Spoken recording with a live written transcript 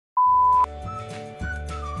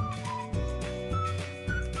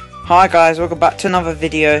Hi guys, welcome back to another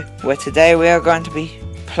video where today we are going to be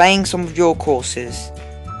playing some of your courses.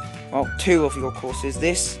 Well, two of your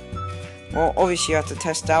courses. Well, obviously you have to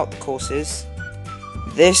test out the courses.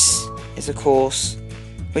 This is a course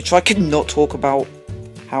which I could not talk about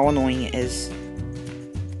how annoying it is.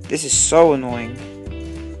 This is so annoying.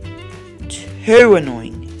 Too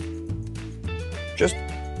annoying. Just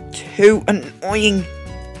too annoying.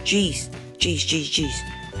 Jeez.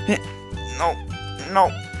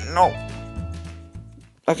 No.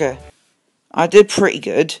 Okay. I did pretty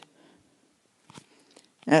good.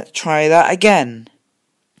 Let's try that again.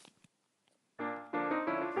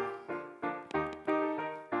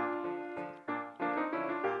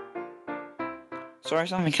 Sorry,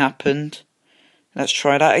 something happened. Let's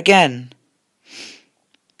try that again.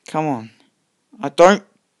 Come on. I don't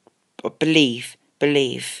believe.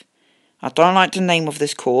 I don't like the name of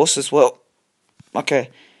this course as well. Okay.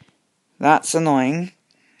 That's annoying.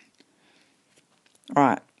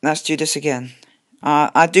 Alright, let's do this again.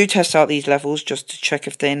 I do test out these levels just to check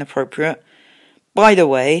if they're inappropriate. By the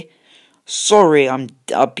way, sorry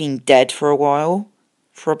I've been dead for a while.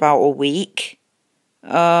 For about a week.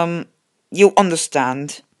 You'll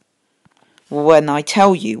understand when I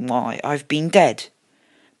tell you why I've been dead.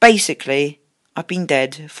 Basically, I've been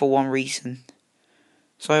dead for one reason.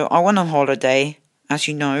 So, I went on holiday. As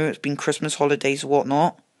you know, it's been Christmas holidays and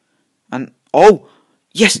whatnot. And, oh!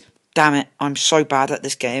 Yes! Damn it, I'm so bad at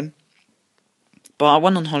this game. But I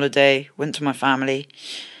went on holiday, went to my family.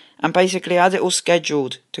 And basically, I had it all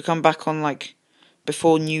scheduled to come back on,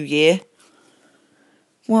 before New Year.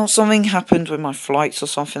 Well, something happened with my flights or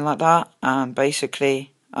something like that. And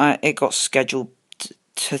basically, it got scheduled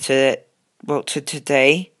to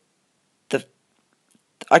today.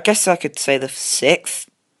 I guess I could say the 6th.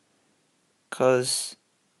 Because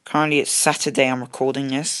currently it's Saturday, I'm recording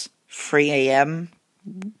this. 3 AM.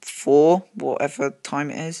 4, whatever time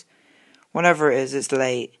it is. Whatever it is, it's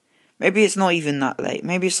late. Maybe it's not even that late.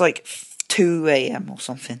 Maybe it's 2 AM or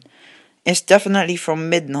something. It's definitely from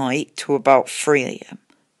midnight to about 3 AM.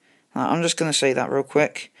 I'm just going to say that real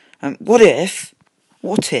quick. What if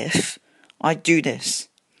I do this?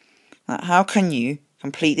 How can you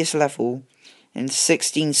complete this level in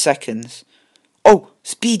 16 seconds? Oh,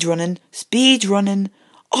 speedrunning.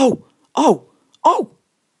 Oh.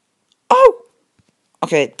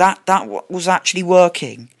 Okay, that was actually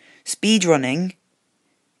working. Speedrunning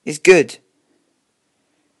is good.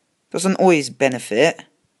 Doesn't always benefit.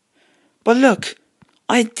 But look,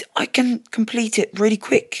 I can complete it really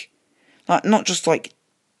quick. Not just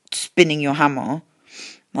spinning your hammer,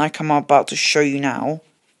 like I'm about to show you now.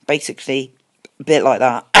 Basically, a bit like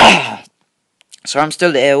that. So I'm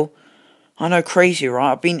still ill. I know, crazy,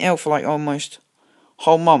 right? I've been ill for almost a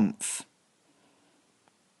whole month.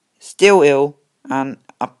 Still ill, and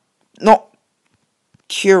I'm not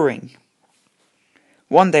curing.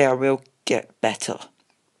 One day I will get better.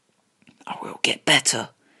 I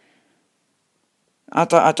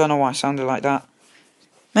don't know why I sounded like that.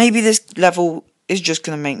 Maybe this level is just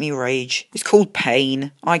going to make me rage. It's called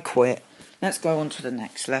Pain. I quit. Let's go on to the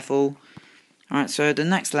next level. Alright, so the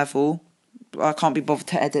next level, I can't be bothered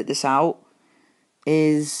to edit this out,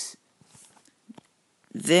 is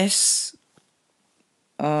this,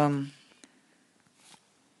 I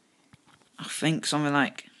think something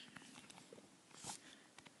like,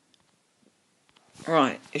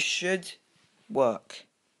 right, it should work.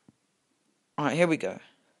 Alright, here we go.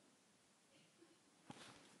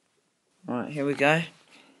 Alright, here we go.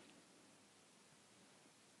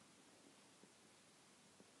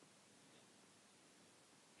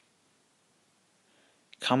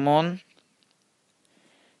 Come on.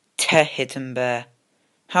 Hidden Bear.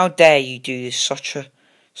 How dare you do this?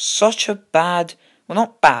 Such a bad, well,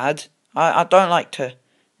 not bad. I don't like to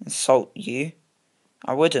insult you.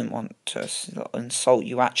 I wouldn't want to insult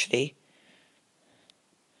you, actually.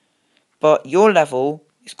 But your level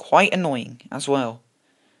is quite annoying as well.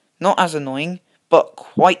 Not as annoying, but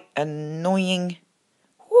quite annoying.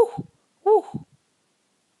 Woo.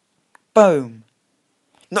 Boom.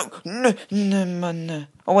 No.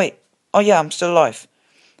 Oh, wait. Oh, yeah, I'm still alive.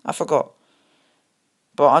 I forgot.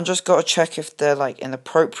 But I just got to check if they're,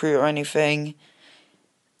 inappropriate or anything.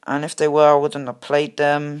 And if they were, I wouldn't have played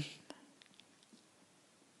them.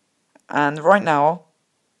 And right now,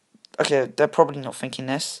 okay, they're probably not thinking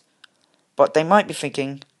this. But they might be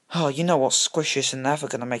thinking, oh, you know what, Squishes are never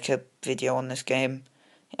going to make a video on this game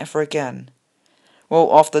ever again. Well,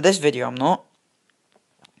 after this video, I'm not.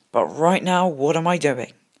 But right now, what am I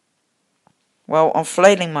doing? Well, I'm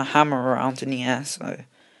flailing my hammer around in the air, so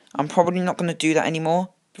I'm probably not going to do that anymore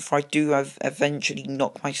before I do eventually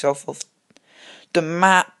knock myself off the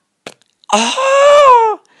map.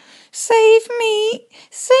 Ah! Save me!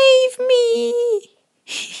 Save me!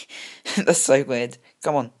 That's so weird.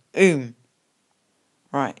 Come on.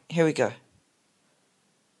 Right, here we go.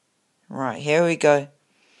 Right, here we go.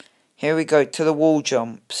 Here we go to the wall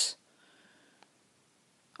jumps.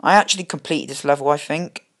 I actually completed this level, I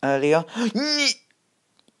think, earlier.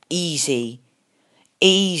 Easy.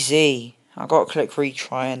 Easy. I gotta click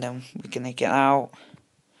retry and then we're gonna get out.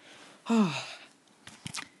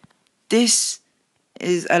 This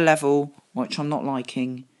is a level which I'm not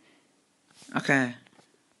liking. Okay.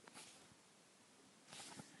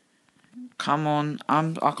 Come on.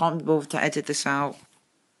 I can't be bothered to edit this out.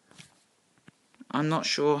 I'm not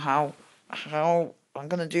sure how I'm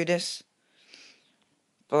gonna do this.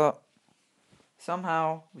 But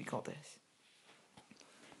somehow we got this.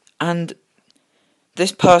 And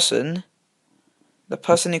this person, the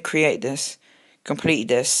person who created this, completed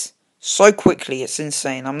this so quickly, it's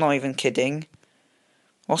insane. I'm not even kidding.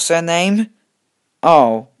 What's their name?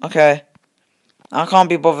 Oh, okay. I can't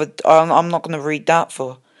be bothered. I'm not going to read that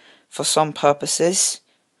for some purposes.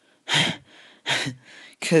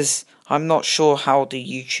 Because I'm not sure how the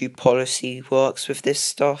YouTube policy works with this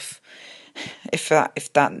stuff. If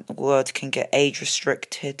that word can get age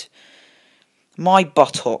restricted. My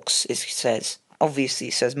buttocks, it says. Obviously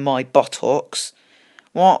it says my buttocks.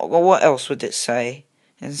 What else would it say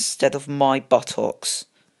instead of my buttocks?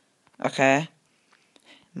 Okay.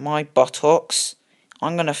 My buttocks.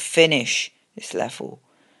 I'm gonna finish this level.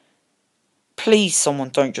 Please, someone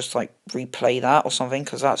don't just like replay that or something,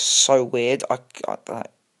 because that's so weird.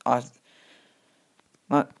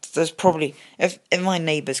 There's probably if my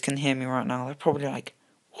neighbours can hear me right now, they're probably like,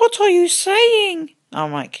 "What are you saying?"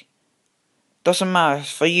 I'm like, doesn't matter,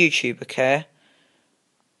 it's for YouTube, okay?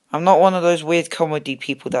 I'm not one of those weird comedy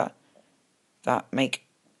people that make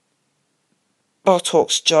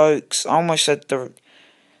buttocks jokes. I almost said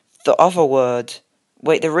the other word.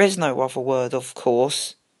 Wait, there is no other word, of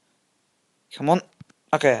course. Come on.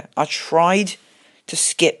 Okay, I tried to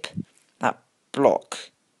skip that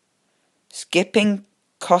block.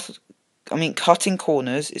 Cutting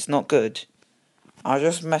corners is not good. I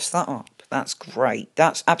just messed that up. That's great.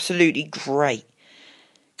 That's absolutely great.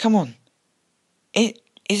 Come on.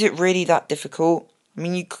 Is it really that difficult?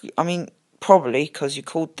 Probably because you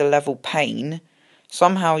called the level pain.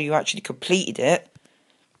 Somehow you actually completed it,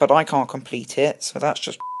 but I can't complete it, so that's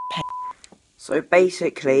just pain. So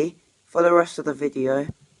basically, for the rest of the video,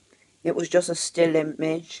 it was just a still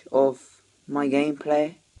image of my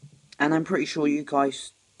gameplay, and I'm pretty sure you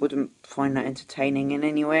guys wouldn't find that entertaining in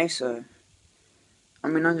any way, so I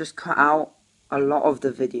just cut out a lot of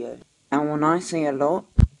the video. And when I say a lot,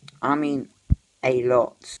 I mean a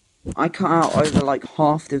lot. I cut out over like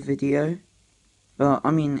half the video, but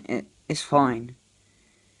it's fine.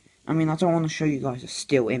 I don't want to show you guys a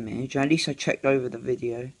still image. At least I checked over the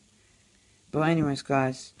video. But anyways,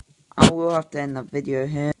 guys, I will have to end the video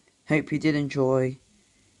here. Hope you did enjoy.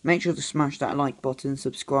 Make sure to smash that like button,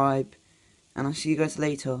 subscribe, and I'll see you guys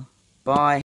later. Bye.